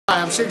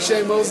I'm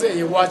Shea Mosley, and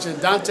you're watching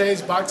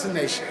Dante's Boxing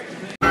Nation.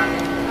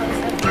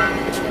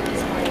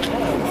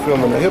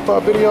 Filming a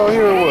hip-hop video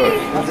here or what?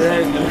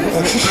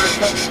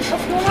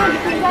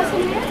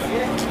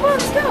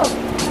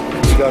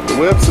 You got the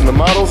whips and the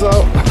models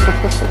out.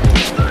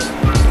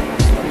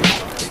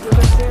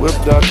 Whip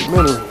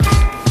documentary.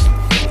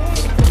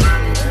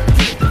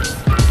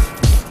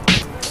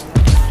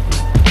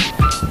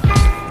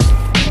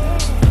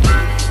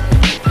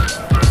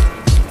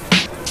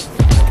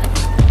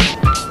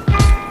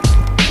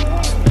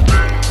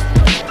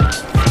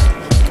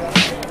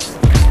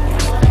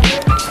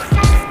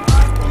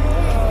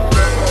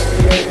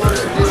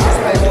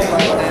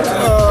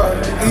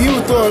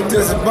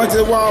 Just a bunch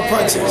of wild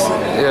punches.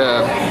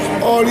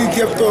 Yeah. All he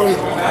kept throwing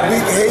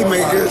big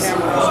haymakers.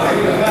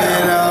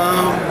 And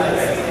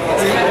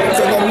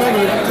so I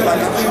remember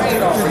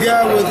the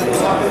guy was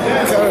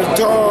kind of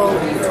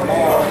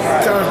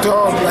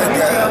tall black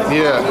guy.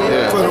 Yeah,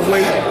 yeah. For the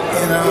weight.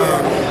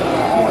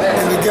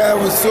 And the guy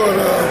was sort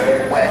of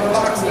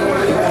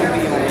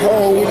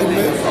tall with him,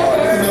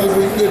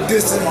 with the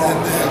distance.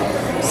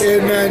 And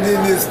every now and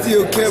then they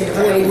still kept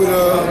Porter with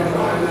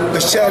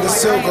a shattered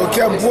circle.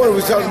 Captain Porter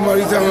was talking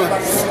about,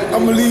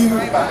 I'm gonna leave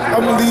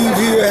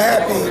here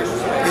happy,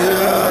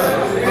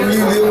 and I'm gonna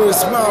leave here with a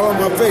smile on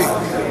my face.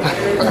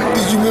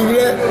 Did you remember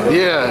that?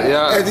 Yeah,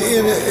 yeah. At the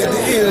end of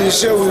the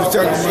show, we was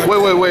talking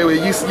about.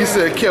 Wait.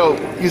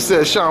 You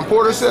said Shawn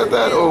Porter said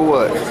that, or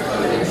what?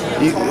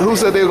 Who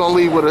said they were gonna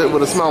leave with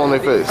a smile on their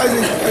face? I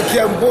think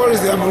Captain Porter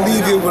said, I'm gonna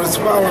leave here with a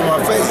smile on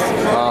my face.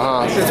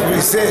 That's what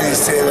he said. He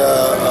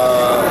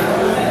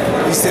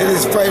said,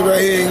 this fight right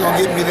here ain't gonna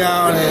get me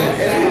down,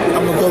 and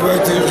I'm gonna go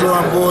back to the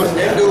drawing board.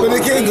 But they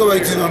can't go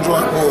back to the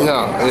drawing board.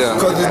 No, yeah.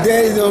 Because the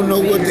daddy don't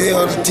know what the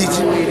hell to teach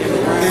him.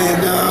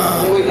 And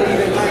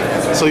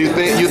so you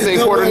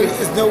think Porter?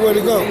 There's nowhere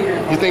to go.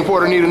 You think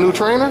Porter need a new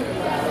trainer?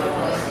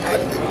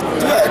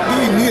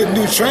 You need a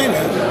new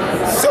trainer.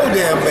 So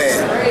damn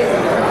bad.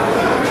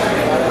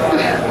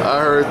 I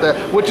heard that.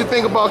 What you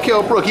think about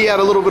Kell Brook? He had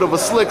a little bit of a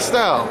slick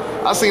style.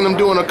 I seen him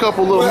doing a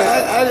couple little. Well,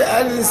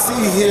 I didn't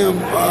see him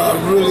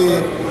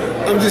really.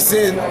 I'm just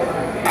saying,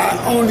 I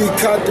only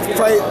caught the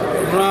fight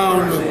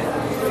around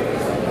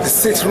the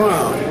 6th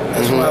round.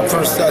 That's when I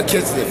first started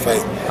catching the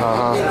fight.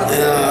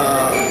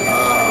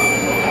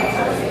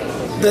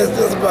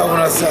 That's about when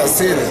I started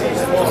seeing the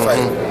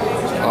fight.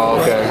 Oh,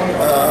 okay.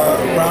 But,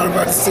 around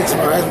about the 6th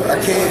round, I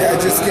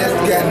just got in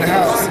the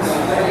house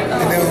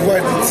and they was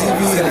watching TV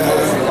and I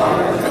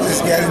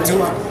just got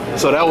into it.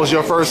 So that was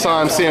your first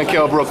time seeing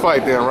Kell Brook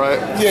fight then, right?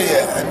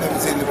 Yeah. I never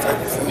seen him fight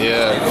before.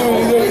 Yeah. He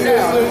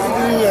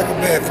like a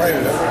bad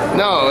fighter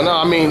though. No.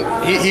 I mean,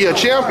 he a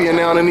champion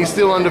now and he's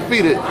still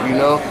undefeated, you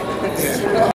know.